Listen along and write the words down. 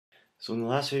So in the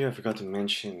last video I forgot to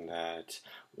mention that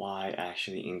y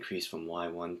actually increased from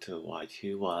y1 to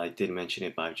y2. Well, I did mention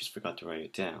it, but I just forgot to write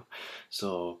it down.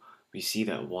 So we see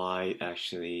that y1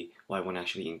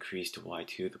 actually increased to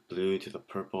y2, the blue to the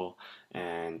purple,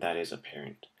 and that is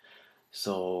apparent.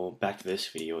 So back to this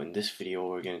video. In this video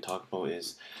we're going to talk about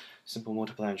is simple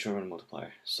multiplier and short run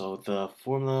multiplier. So the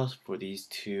formulas for these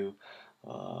two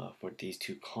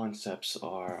concepts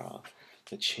are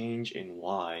the change in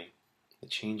y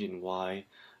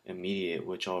immediate,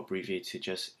 which I'll abbreviate to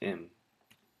just m,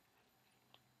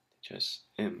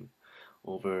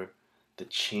 over the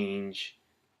change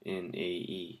in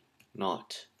AE,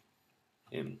 not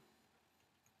m,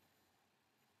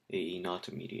 AE not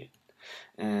immediate.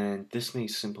 And this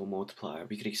makes simple multiplier.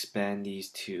 We could expand these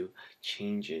two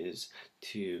changes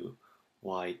to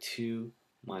y2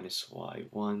 minus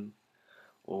y1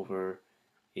 over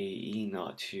AE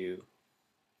not 2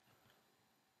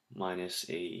 minus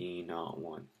AE not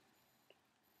 1.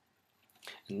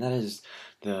 And that is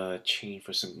the change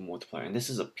for simple multiplier. And this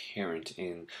is apparent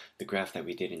in the graph that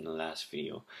we did in the last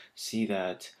video. See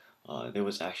that there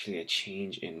was actually a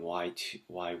change in y1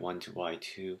 to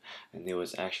y2, and there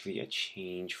was actually a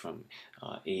change from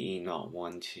AE not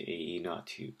 1 to AE not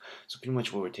 2. So pretty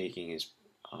much what we're taking is,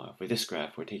 for this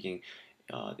graph, we're taking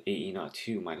AE not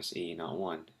 2 minus AE not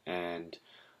 1,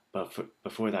 but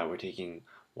before that we're taking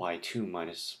y2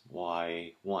 minus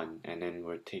y1, and then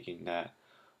we're taking that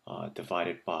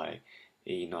divided by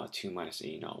AE not 2 minus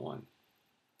AE not 1.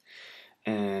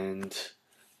 And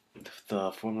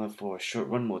the formula for short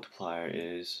run multiplier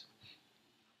is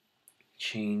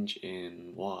change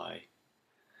in y,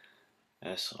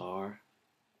 SR,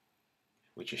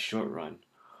 which is short run,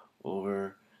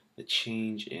 over the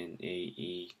change in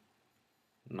AE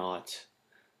not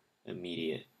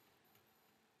immediate.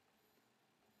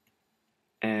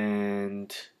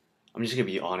 And I'm just going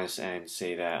to be honest and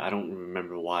say that I don't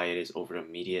remember why it is over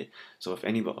immediate. So if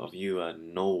any of you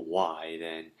know why,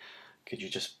 then could you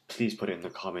just please put it in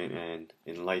the comment and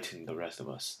enlighten the rest of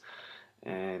us.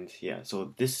 And yeah,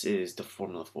 so this is the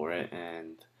formula for it,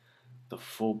 and the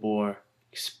full bore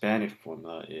expanded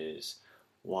formula is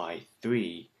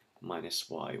y3 minus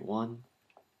y1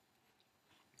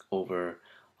 over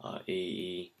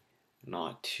AE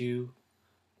not 2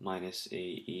 minus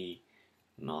AE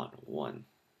not 1.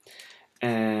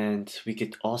 And we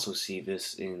could also see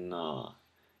this in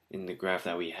the graph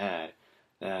that we had,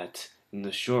 that in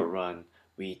the short run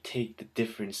we take the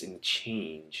difference in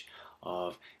change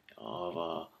of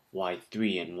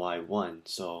y3 and y1.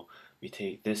 So we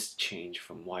take this change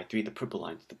from y3, the purple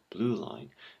line, to the blue line,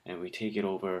 and we take it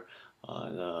over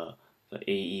the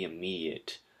AE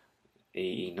immediate,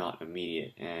 AE not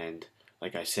immediate. And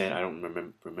like I said, I don't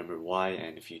remember why,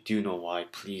 and if you do know why,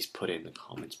 please put it in the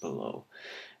comments below.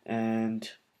 And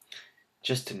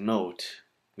just to note,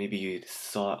 maybe you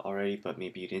saw it already, but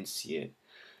maybe you didn't see it.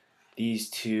 These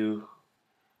two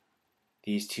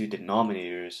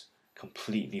denominators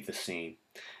completely the same,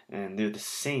 and they're the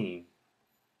same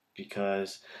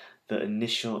because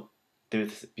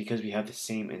we have the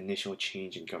same initial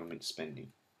change in government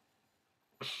spending.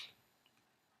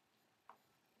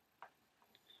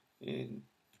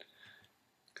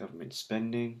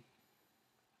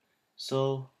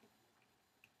 So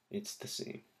it's the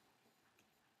same.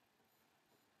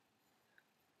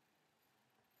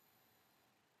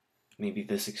 Maybe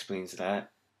this explains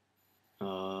that.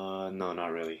 No,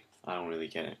 not really. I don't really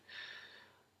get it.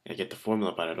 I get the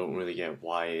formula, but I don't really get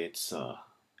why it's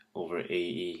over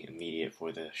AE immediate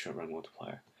for the short run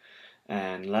multiplier.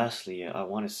 And lastly, I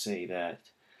want to say that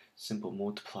simple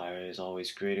multiplier is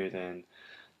always greater than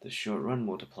the short run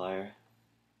multiplier,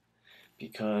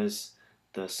 because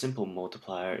the simple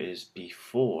multiplier is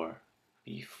before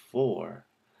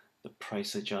the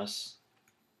price adjusts,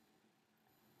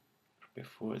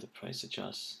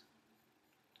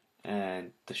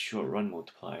 and the short run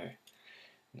multiplier,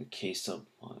 in the case of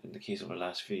our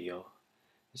last video,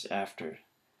 is after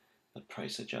the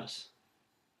price adjusts.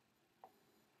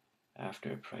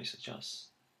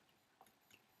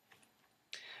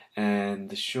 And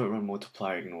the short run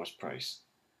multiplier ignores price.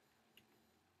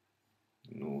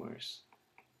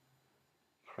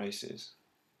 Prices.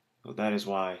 So that is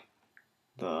why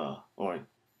the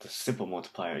simple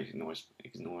multiplier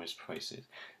ignores prices.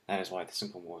 That is why the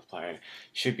simple multiplier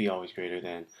should be always greater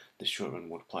than the short run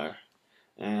multiplier.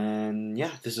 And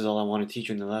yeah, this is all I want to teach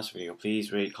you in the last video.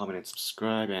 Please rate, comment, and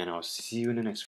subscribe, and I'll see you in the next video.